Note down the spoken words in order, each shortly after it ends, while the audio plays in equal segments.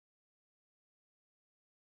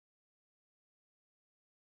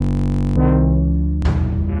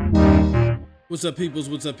What's up, peoples?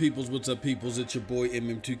 What's up, peoples? What's up, peoples? It's your boy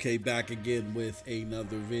MM2K back again with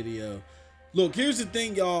another video. Look, here's the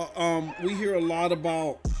thing, y'all. We hear a lot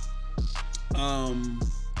about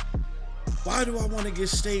why do I want to get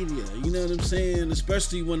Stadia? You know what I'm saying?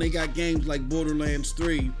 Especially when they got games like Borderlands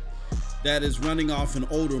 3 that is running off an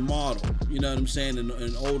older model. You know what I'm saying?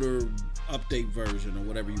 An older update version or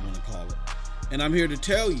whatever you want to call it. And I'm here to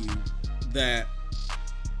tell you that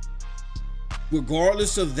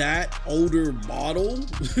regardless of that older model,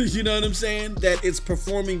 you know what I'm saying, that it's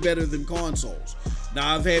performing better than consoles.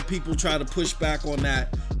 Now, I've had people try to push back on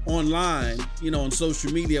that online, you know, on social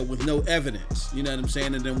media with no evidence, you know what I'm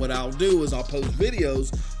saying? And then what I'll do is I'll post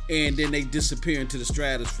videos and then they disappear into the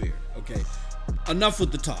stratosphere, okay? Enough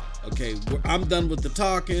with the talk, okay? I'm done with the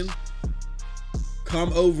talking.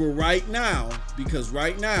 Come over right now, because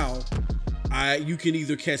right now, you can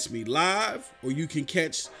either catch me live or you can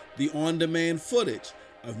catch the on-demand footage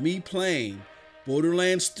of me playing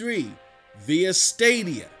Borderlands 3 via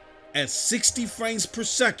Stadia at 60 frames per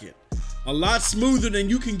second. A lot smoother than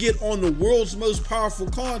you can get on the world's most powerful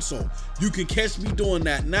console. You can catch me doing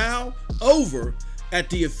that now over at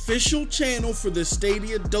the official channel for the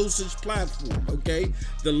Stadia Dosage platform, okay?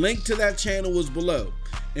 The link to that channel is below.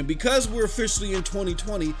 And because we're officially in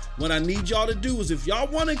 2020, what I need y'all to do is, if y'all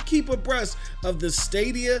want to keep abreast of the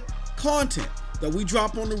Stadia content that we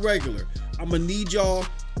drop on the regular, I'm gonna need y'all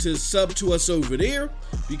to sub to us over there,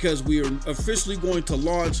 because we are officially going to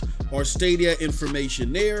launch our Stadia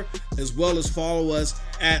information there, as well as follow us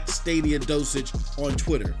at Stadia Dosage on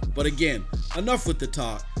Twitter. But again, enough with the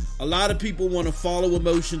talk. A lot of people want to follow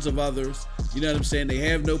emotions of others. You know what I'm saying? They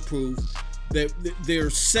have no proof. They're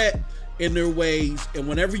set in their ways, and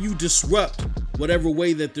whenever you disrupt whatever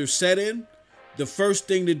way that they're set in, the first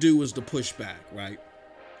thing to do is to push back, right?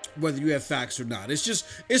 Whether you have facts or not. It's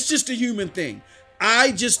just a human thing.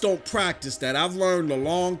 I just don't practice that. I've learned a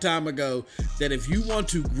long time ago that if you want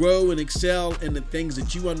to grow and excel in the things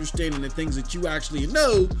that you understand and the things that you actually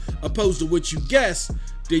know, opposed to what you guess,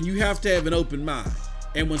 then you have to have an open mind.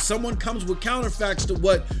 And when someone comes with counterfacts to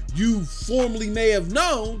what you formerly may have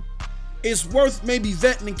known, it's worth maybe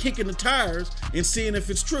vetting and kicking the tires and seeing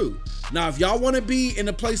if it's true. Now, if y'all want to be in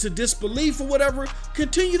a place of disbelief or whatever,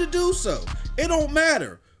 continue to do so. It don't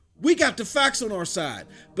matter. We got the facts on our side.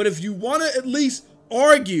 But if you want to at least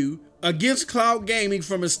argue against cloud gaming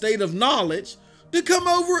from a state of knowledge, then come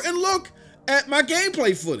over and look at my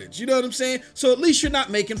gameplay footage. You know what I'm saying? So at least you're not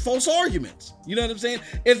making false arguments. You know what I'm saying?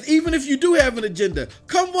 Even if you do have an agenda,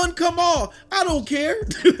 come one, come all, I don't care,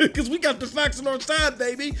 because we got the facts on our side,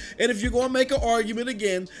 baby. And if you're going to make an argument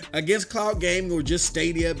again against cloud gaming or just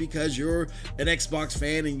Stadia because you're an Xbox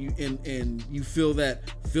fan and you feel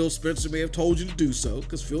that Phil Spencer may have told you to do so,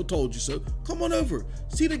 because Phil told you so, come on over,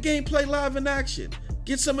 see the gameplay live in action.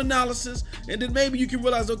 Get some analysis, and then maybe you can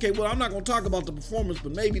realize, okay, well, I'm not going to talk about the performance,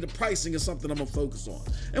 but maybe the pricing is something I'm going to focus on.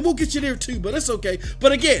 And we'll get you there too, but it's okay.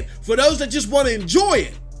 But again, for those that just want to enjoy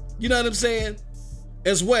it, you know what I'm saying,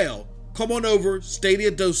 as well, come on over, Stadia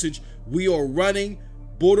Dosage. We are running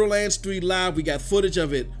Borderlands 3 live. We got footage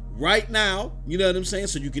of it right now, you know what I'm saying?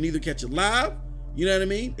 So you can either catch it live, you know what I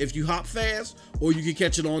mean, if you hop fast, or you can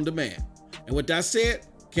catch it on demand. And with that said,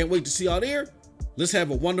 can't wait to see y'all there. Let's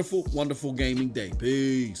have a wonderful, wonderful gaming day.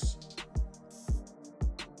 Peace.